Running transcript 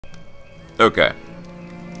Okay.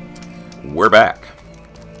 We're back.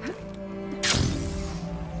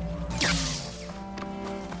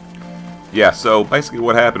 Yeah, so basically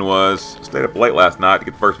what happened was I stayed up late last night to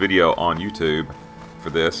get the first video on YouTube for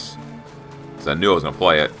this. Because I knew I was going to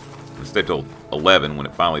play it. I stayed till 11 when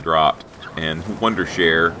it finally dropped. And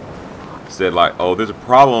Wondershare said, like, oh, there's a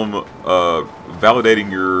problem validating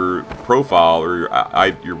your profile or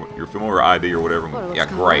your Filmora ID or whatever. Yeah,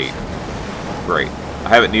 great. Great. I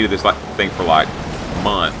haven't needed this thing for like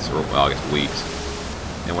months, or well, I guess weeks.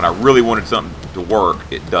 And when I really wanted something to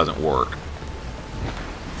work, it doesn't work.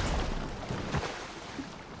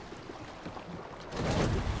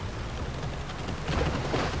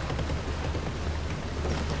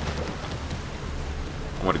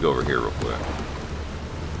 I want to go over here real quick.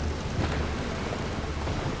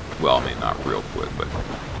 Well, I mean, not real quick, but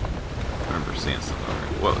I remember seeing something over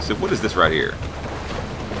here. Well, so what is this right here?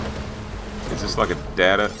 Is this like a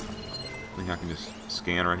data thing I can just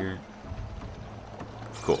scan right here?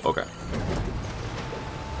 Cool, okay.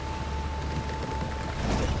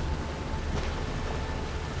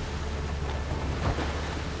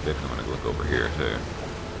 Definitely want to look over here, too.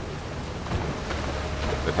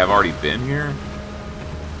 But have I already been here?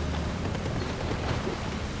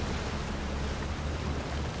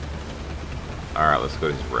 Alright, let's go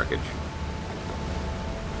to his wreckage.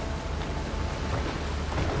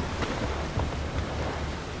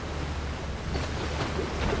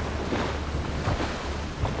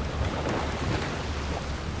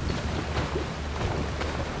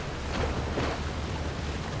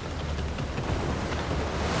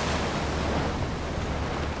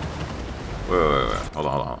 Wait. Hold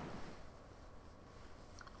on.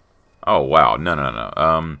 Oh, wow. No.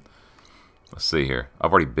 Let's see here.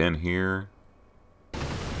 I've already been here.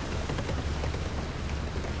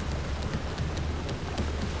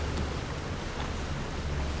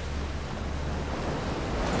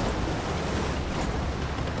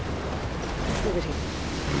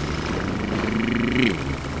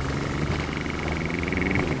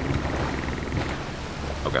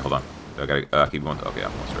 Okay, hold on. I gotta keep going. Okay,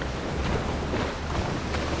 I'm going straight.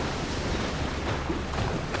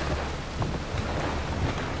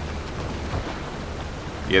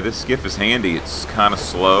 Yeah, this skiff is handy. It's kind of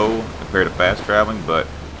slow compared to fast traveling, but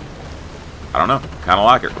I don't know. Kind of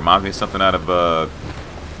like it. Reminds me of something out of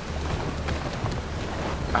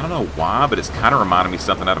I don't know why, but it's kind of reminding me of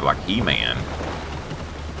something out of like He-Man.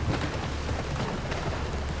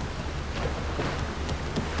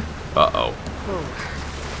 Uh-oh. Oh.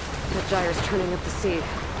 That gyre's turning up the sea.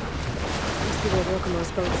 Must be where Rokumo's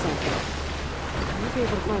boat sank. I might be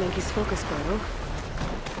able to find Enki's focus photo.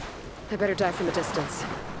 I better dive from a distance.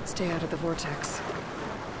 Stay out of the vortex.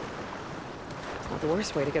 It's not the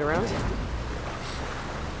worst way to get around.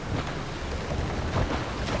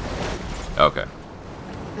 Okay.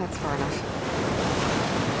 That's far enough.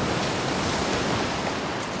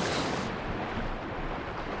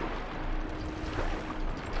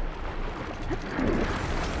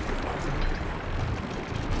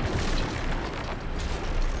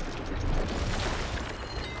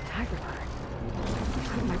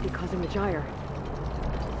 The gyre.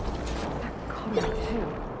 That caught on my tail.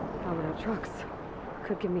 Followed our trucks.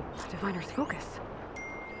 Could give me Diviner's focus.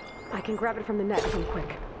 I can grab it from the net if I'm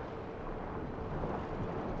quick.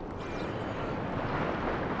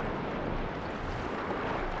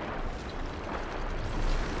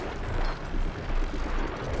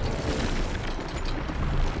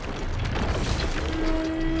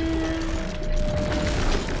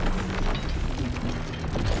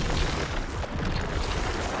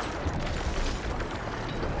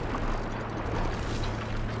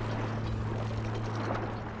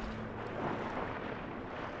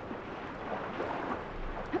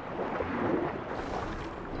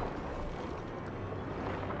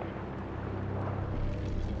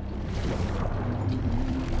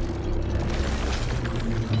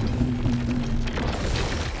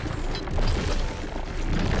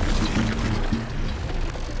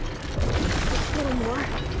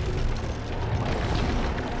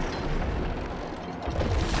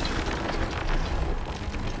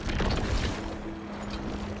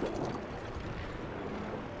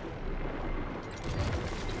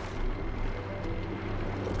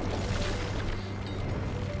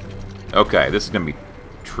 Okay, this is going to be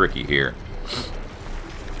tricky here.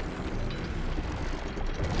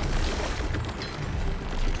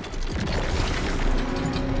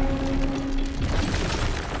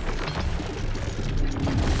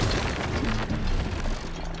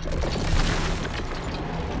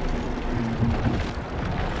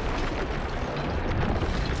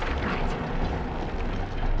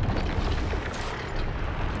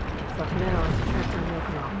 stuff now is to track down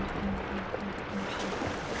Rokumo.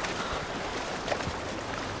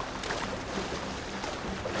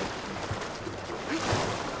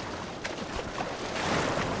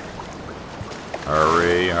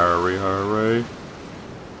 Hurry, hurry, hurry.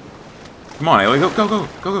 Come on, Ellie, go, go, go,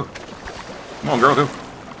 go, go. Come on, girl, go.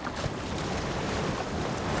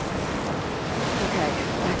 Okay,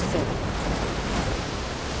 back to Sid.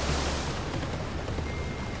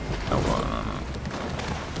 No, no, no.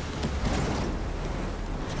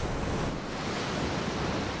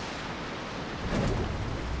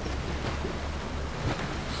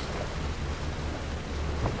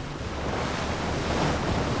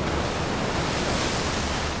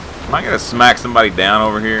 Am I gonna smack somebody down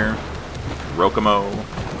over here? Rokumo.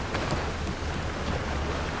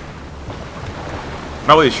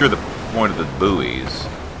 Not really sure the point of the buoys.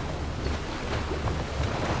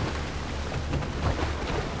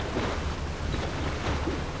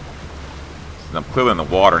 I'm clearly in the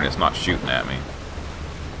water and it's not shooting at me.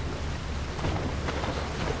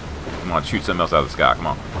 Come on, shoot something else out of the sky. Come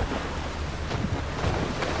on.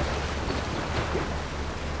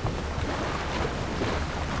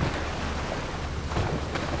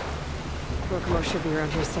 Rokumo should be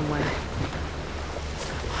around here somewhere. I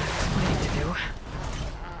was waiting to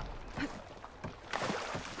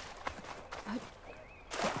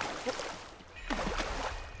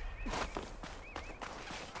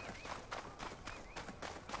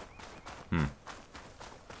do.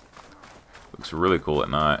 Looks really cool at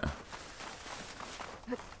night.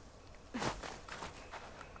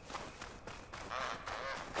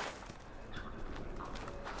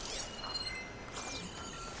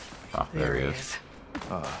 Ah, there he is.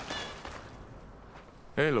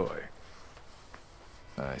 Aloy.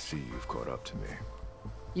 I see you've caught up to me.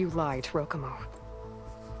 You lied, Rokumo.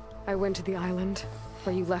 I went to the island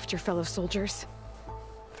where you left your fellow soldiers.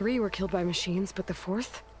 3 were killed by machines, but the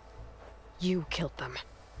 4th? You killed them.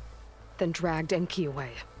 Then dragged Enki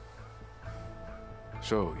away.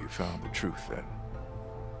 So you found the truth then.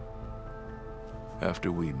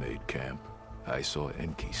 After we made camp, I saw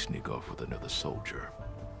Enki sneak off with another soldier.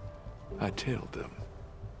 I tailed them.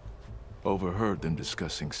 Overheard them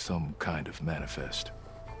discussing some kind of manifest.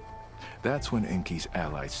 That's when Enki's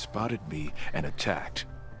allies spotted me and attacked.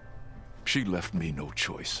 She left me no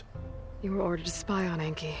choice. You were ordered to spy on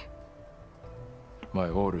Enki. My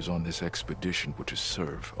orders on this expedition were to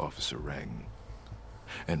serve Officer Reng.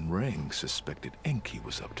 And Reng suspected Enki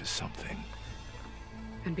was up to something.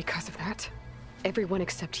 And because of that, everyone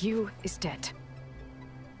except you is dead.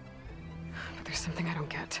 But there's something I don't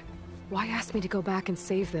get. Why ask me to go back and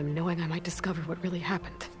save them, knowing I might discover what really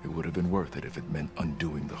happened? It would have been worth it if it meant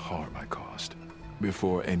undoing the harm I caused.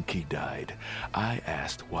 Before Enki died, I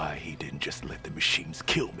asked why he didn't just let the machines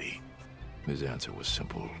kill me. His answer was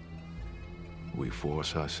simple. We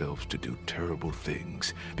force ourselves to do terrible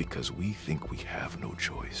things because we think we have no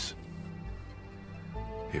choice.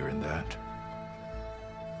 Hearing that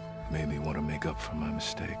made me want to make up for my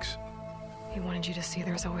mistakes. He wanted you to see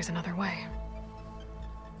there's always another way.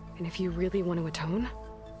 And if you really want to atone,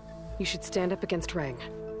 you should stand up against Reng.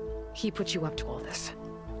 He put you up to all this.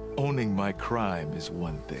 Owning my crime is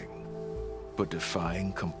one thing, but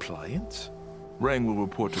defying compliance? Reng will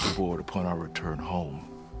report to the board upon our return home.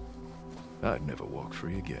 I'd never walk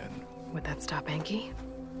free again. Would that stop Enki?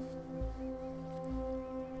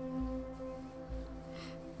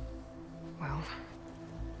 Well,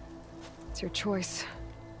 it's your choice.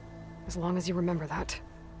 As long as you remember that.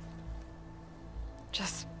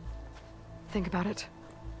 Just think about it,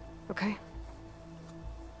 okay?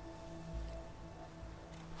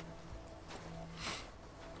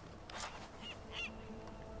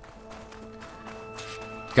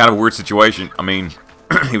 Kind of a weird situation. I mean,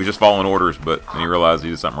 he was just following orders, but then he realized he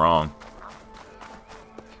did something wrong.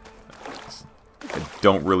 I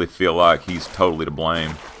don't really feel like he's totally to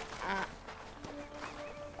blame.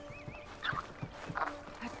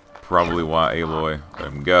 Probably why Aloy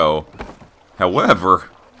let him go. However,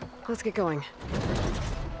 Let's get going.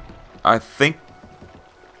 I think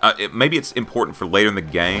maybe it's important for later in the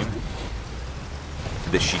game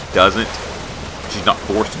that she's not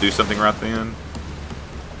forced to do something right then.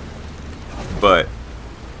 But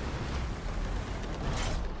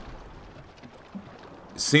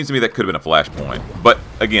it seems to me that could have been a flashpoint. But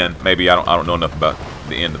again, maybe I don't know enough about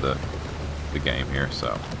the end of the game here,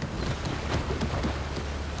 so.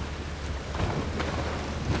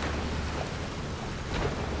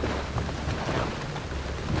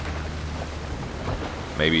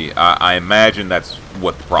 Maybe I imagine that's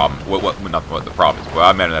what the problem. Not what the problem is, but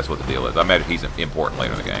I imagine that's what the deal is. I imagine he's important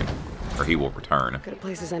later in the game, or he will return. Good a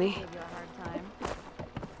place as any.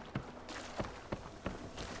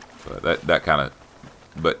 That kind of...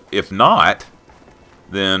 But if not,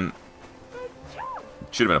 then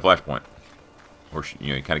it should have been a flashpoint. Or,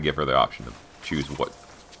 you kind of give her the option to choose what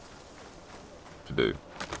to do.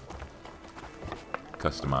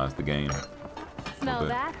 Customize the game Smell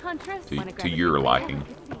that, Huntress? to your liking.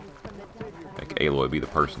 Make Aloy be the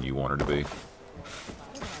person you want her to be.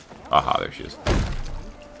 Aha, there she is.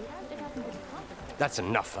 That's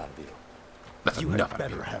enough out of you. That's You enough. had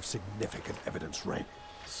better have significant evidence, Rain.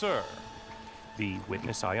 Sir, the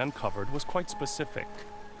witness I uncovered was quite specific.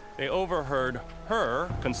 They overheard her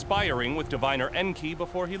conspiring with Diviner Enki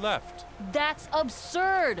before he left. That's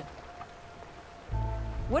absurd!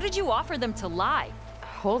 What did you offer them to lie?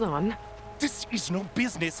 Hold on. This is no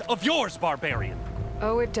business of yours, barbarian!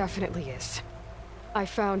 Oh, it definitely is. I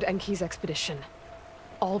found Enki's expedition.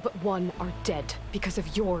 All but one are dead because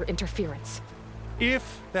of your interference.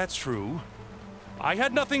 If that's true, I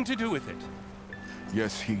had nothing to do with it.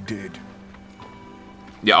 Yes, he did.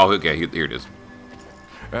 Yeah, oh, okay, here it is.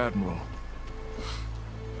 Admiral,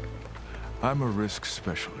 I'm a risk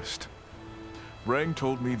specialist. Rang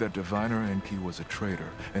told me that Diviner Enki was a traitor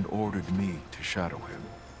and ordered me to shadow him.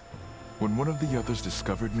 When one of the others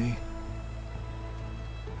discovered me,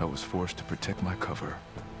 I was forced to protect my cover.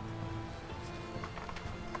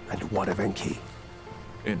 And what of Enki?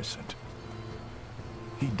 Innocent.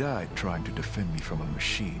 He died trying to defend me from a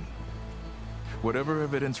machine. Whatever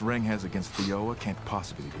evidence Rang has against Thioa can't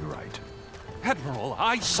possibly be right. Admiral,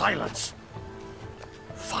 Silence!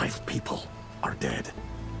 5 people are dead.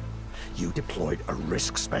 You deployed a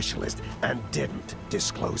risk specialist and didn't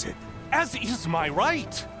disclose it. as is my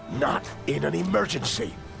right! Not in an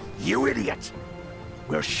emergency. You idiot!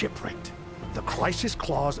 We're shipwrecked. The crisis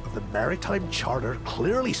clause of the Maritime Charter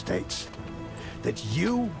clearly states that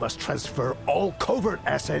you must transfer all covert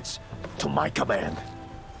assets to my command.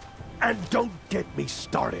 And don't get me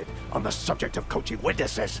started on the subject of coaching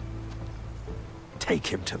witnesses. Take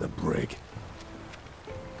him to the brig.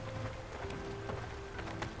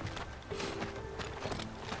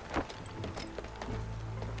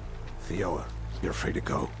 Thioa, you're free to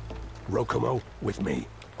go. Rokomo, with me.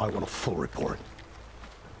 I want a full report.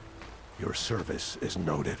 Your service is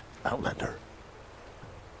noted, Outlander.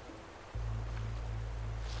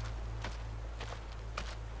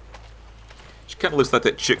 She kind of looks like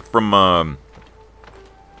that chick from,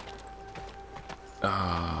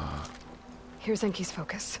 Here's Enki's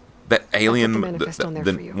focus. that Alien, the manifest on there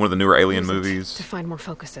for you. one of the newer Alien Use it movies, to find more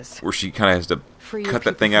focuses. where she kind of has to Free your cut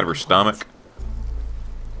that people thing out of from her compliance. stomach.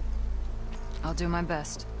 I'll do my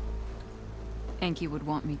best. Enki would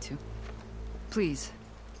want me to. Please,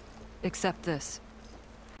 accept this.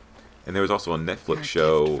 And there was also a Your Netflix gift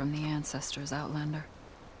show, from the ancestors, Outlander.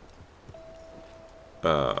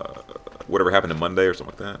 Whatever Happened to Monday or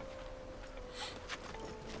something like that.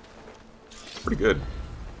 It's pretty good.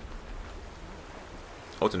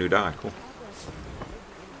 Oh, it's a new die. Cool.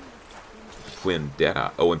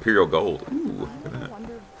 Vendetta. Oh, Imperial Gold. Ooh, look at that.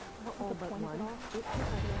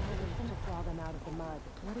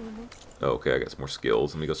 Okay, I got some more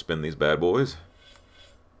skills. Let me go spin these bad boys.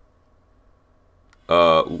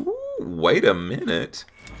 Ooh, wait a minute.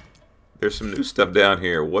 There's some new stuff down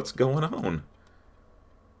here. What's going on?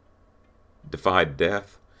 Defy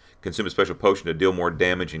death. Consume a special potion to deal more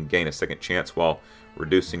damage and gain a second chance while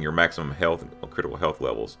reducing your maximum health and critical health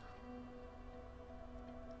levels.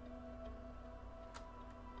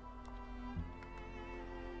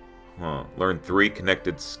 Huh. Learn 3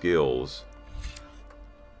 connected skills.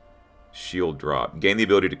 Shield drop. Gain the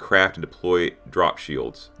ability to craft and deploy drop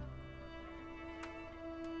shields.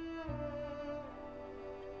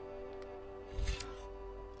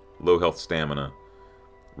 Low health stamina.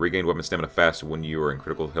 Regain weapon stamina faster when you are in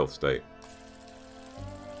critical health state.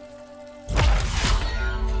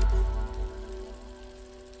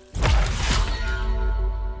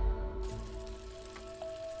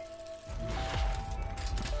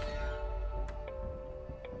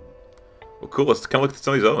 Well, cool. Let's kind of look at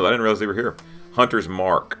some of these others. I didn't realize they were here. Hunter's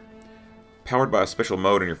Mark. Powered by a special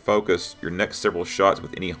mode in your focus, your next several shots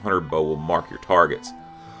with any hunter bow will mark your targets.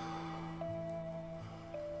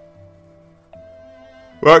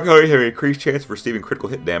 Rock Hunters have an increased chance of receiving critical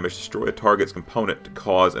hit damage. Destroy a target's component to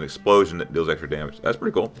cause an explosion that deals extra damage. That's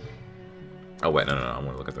pretty cool. Oh, wait, no. I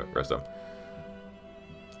want to look at the rest of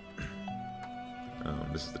them.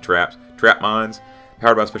 This is the traps. Trap mines.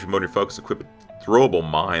 Powered by a special mode in your focus, equip a throwable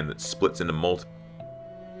mine that splits into multiple...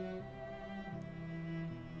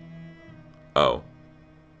 Oh.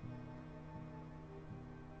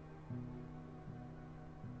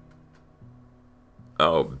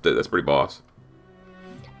 Oh, that's pretty boss.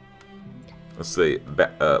 Let's see.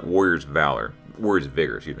 Warrior's Valor. Warrior's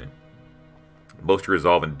Vigor, excuse me. Boost your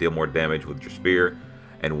resolve and deal more damage with your spear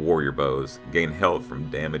and warrior bows. Gain health from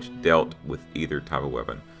damage dealt with either type of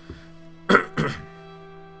weapon.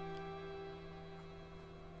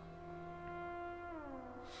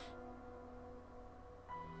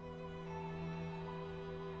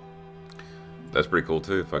 That's pretty cool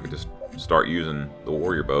too, if I could just start using the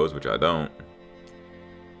warrior bows, which I don't.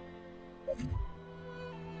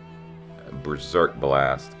 Berserk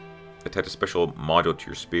Blast. Attach a special module to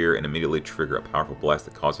your spear and immediately trigger a powerful blast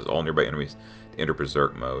that causes all nearby enemies to enter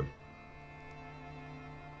Berserk mode.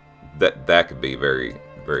 That could be very,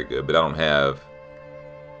 very good, but I don't have...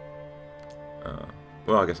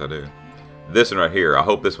 well, I guess I do. This one right here, I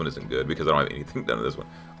hope this one isn't good because I don't have anything done to this one.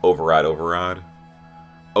 Override Overdrive.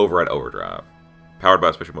 Powered by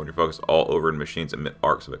a special mode, you focus all over machines emit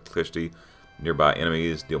arcs of electricity. Nearby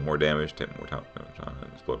enemies deal more damage, take more time,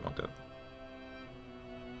 and explode like that.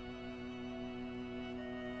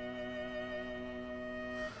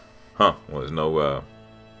 Huh, well, there's no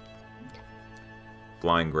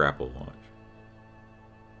flying grapple launch.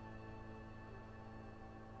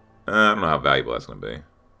 I don't know how valuable that's going to be.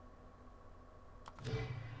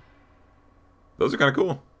 Those are kind of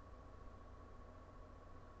cool.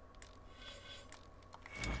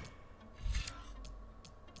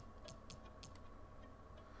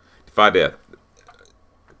 Defy death.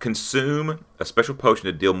 Consume a special potion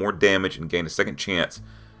to deal more damage and gain a second chance.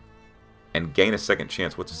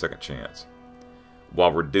 What's a second chance?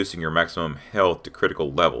 While reducing your maximum health to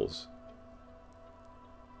critical levels.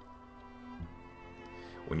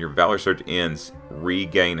 When your Valor Surge ends,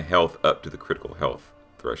 regain health up to the critical health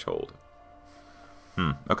threshold.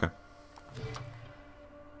 Okay.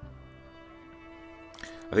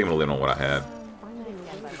 I think I'm going to lean on what I had.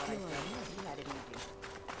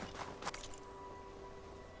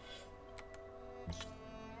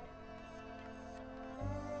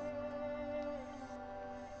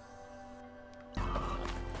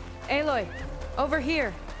 Aloy, over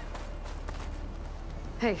here.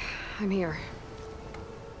 Hey, I'm here.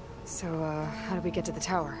 So, how do we get to the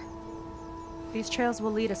tower? These trails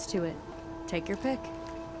will lead us to it. Take your pick.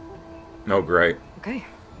 Oh, great. Okay,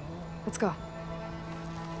 let's go.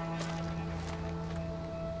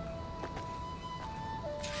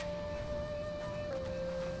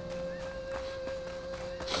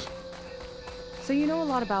 So you know a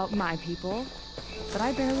lot about my people, but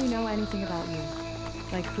I barely know anything about you.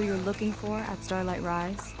 Like who you're looking for at Starlight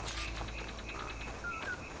Rise?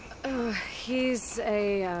 He's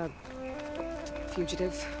a,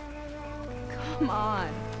 fugitive. Come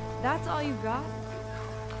on. That's all you got?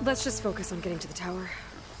 Let's just focus on getting to the tower.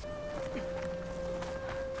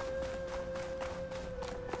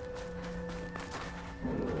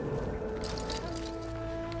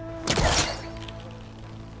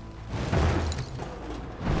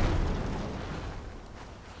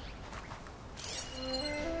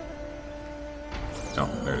 Oh,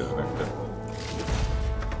 there it is. There.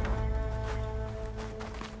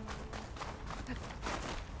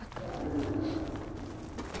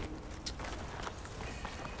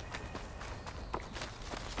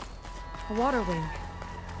 A water wing.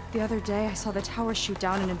 The other day, I saw the tower shoot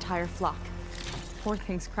down an entire flock. Poor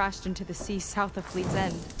things crashed into the sea south of Fleet's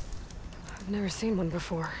End. I've never seen one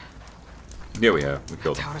before. Yeah, we have. We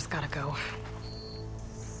killed The him. tower's gotta go.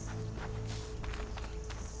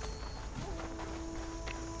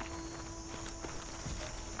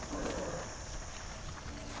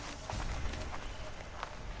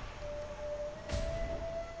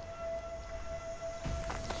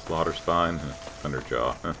 Slaughter Spine,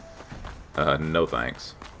 Thunderjaw. No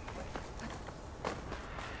thanks.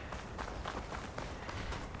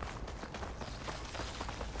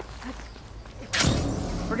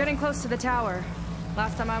 We're getting close to the tower.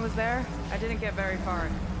 Last time I was there, I didn't get very far.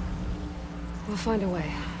 We'll find a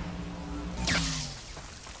way.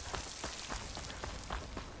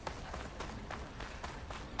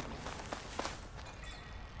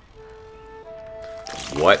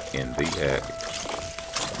 What in the heck?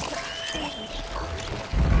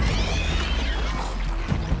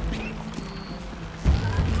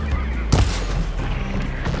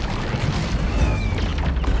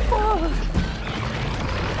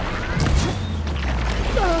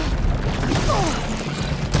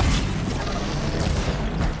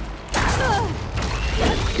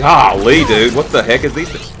 Golly, dude, what the heck is these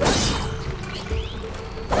things?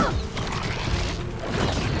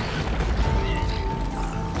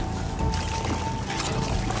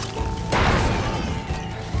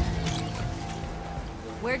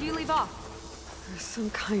 Where do you leave off? There's some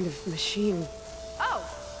kind of machine. Oh,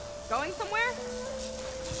 going somewhere?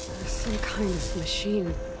 There's some kind of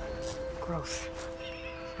machine growth.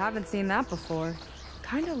 Haven't seen that before.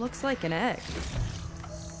 Kinda looks like an egg.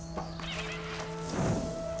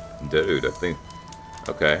 Dude, I think...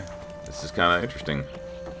 Okay. This is kind of interesting.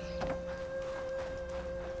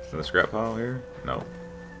 Is there a scrap pile here? No.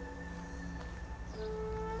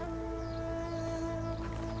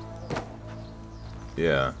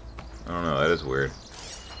 Yeah. I don't know. That is weird.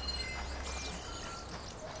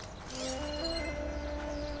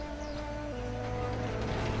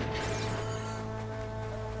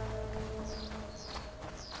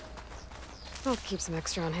 I'll keep some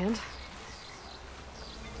extra on hand.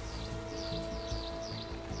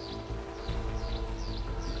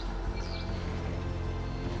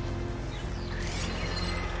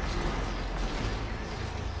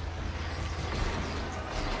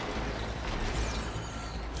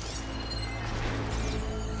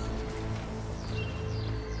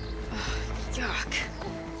 Yuck.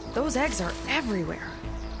 Those eggs are everywhere.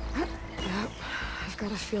 Yep. I've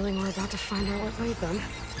got a feeling we're about to find out what laid them.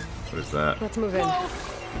 What is that? Let's move in.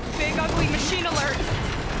 Whoa! Big ugly machine alert!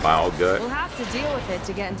 Bile gut? We'll have to deal with it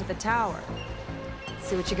to get into the tower.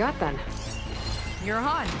 See what you got then. You're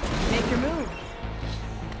on. Make your move.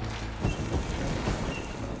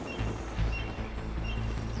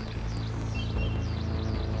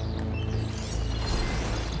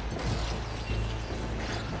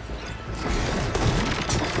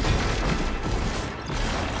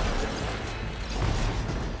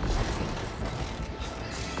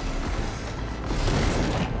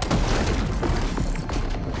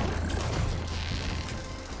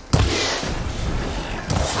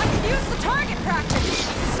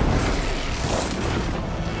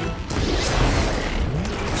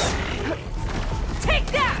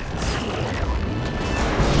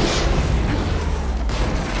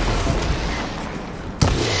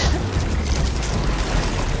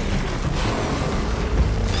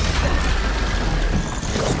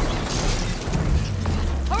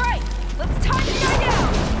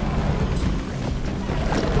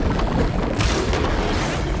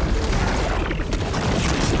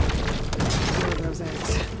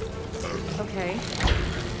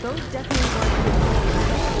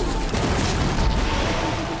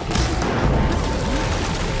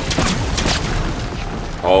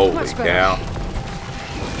 Holy cow.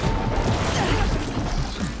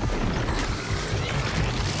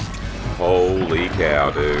 Holy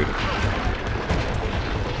cow, dude.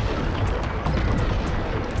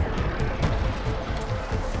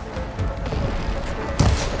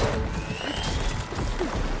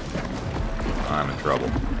 I'm in trouble.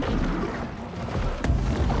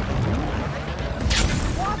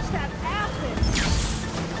 Watch that acid!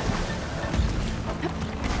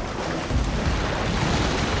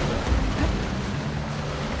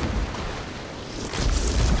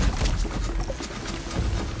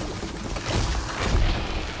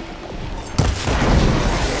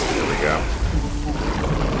 Here we go.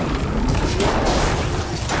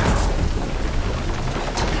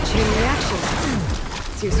 Chain reaction.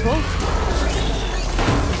 It's useful.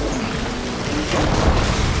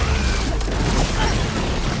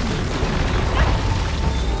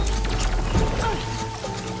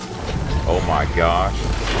 Oh my gosh.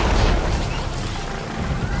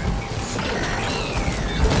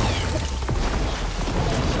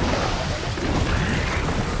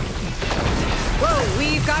 Whoa,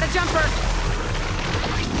 we've got a jumper.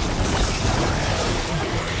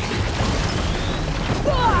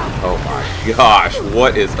 Oh my gosh,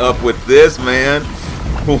 what is up with this, man?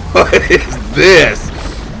 What is this?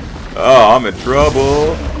 Oh, I'm in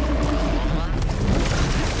trouble.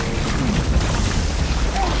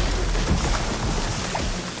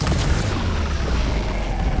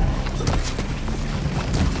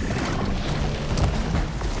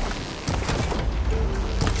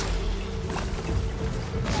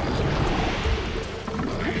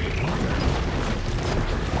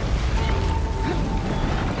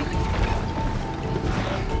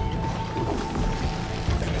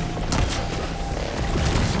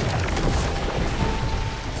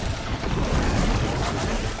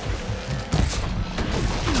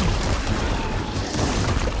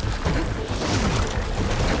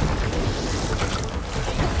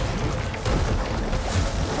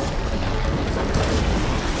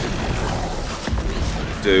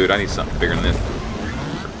 Dude, I need something bigger than this.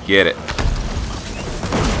 Get it.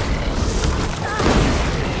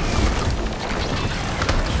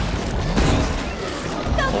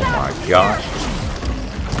 Oh my gosh.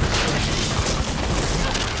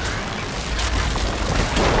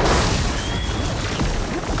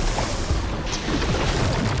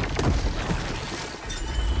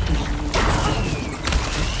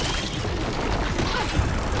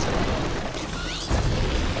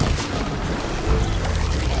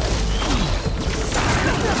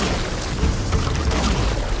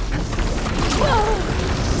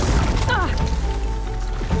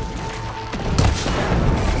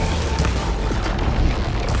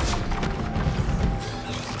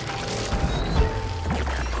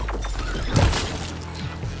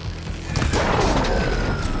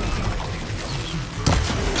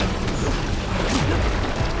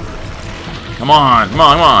 on, come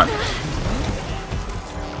on, come on.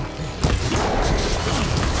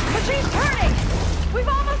 Machine's turning! We've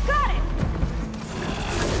almost got it!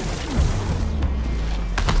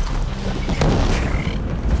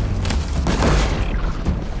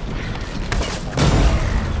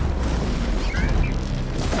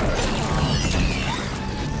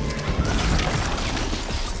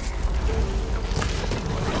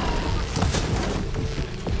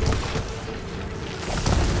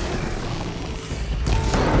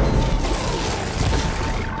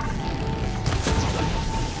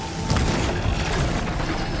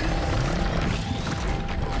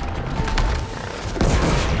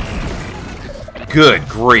 Good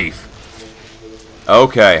grief.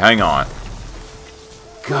 Okay, hang on.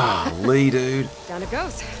 Golly, dude. Down it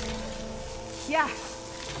goes. Yeah.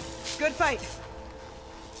 Good fight.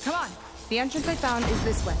 Come on. The entrance I found is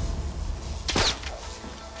this way.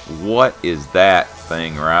 What is that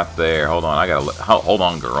thing right there? Hold on, I gotta look. Hold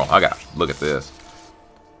on, girl. I gotta look at this.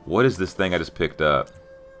 What is this thing I just picked up?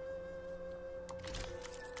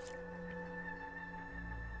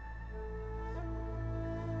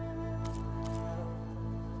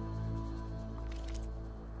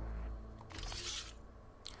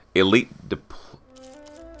 Elite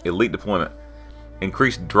deployment.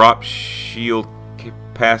 Increased drop shield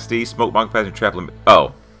capacity, smoke bomb capacity, trap limit.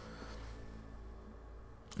 Oh.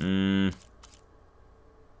 I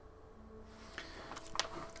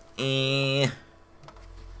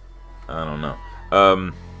don't know.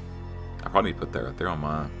 I probably need to put that right there on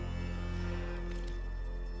mine.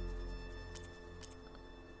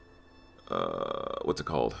 What's it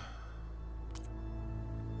called?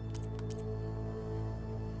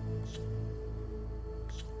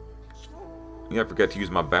 Yeah, I forgot to use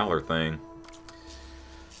my Valor thing.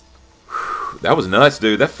 Whew, that was nuts,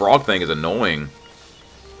 dude. That frog thing is annoying.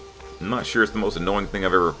 I'm not sure it's the most annoying thing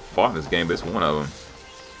I've ever fought in this game, but it's one of them.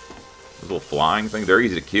 Those little flying things, they're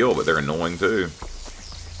easy to kill, but they're annoying too.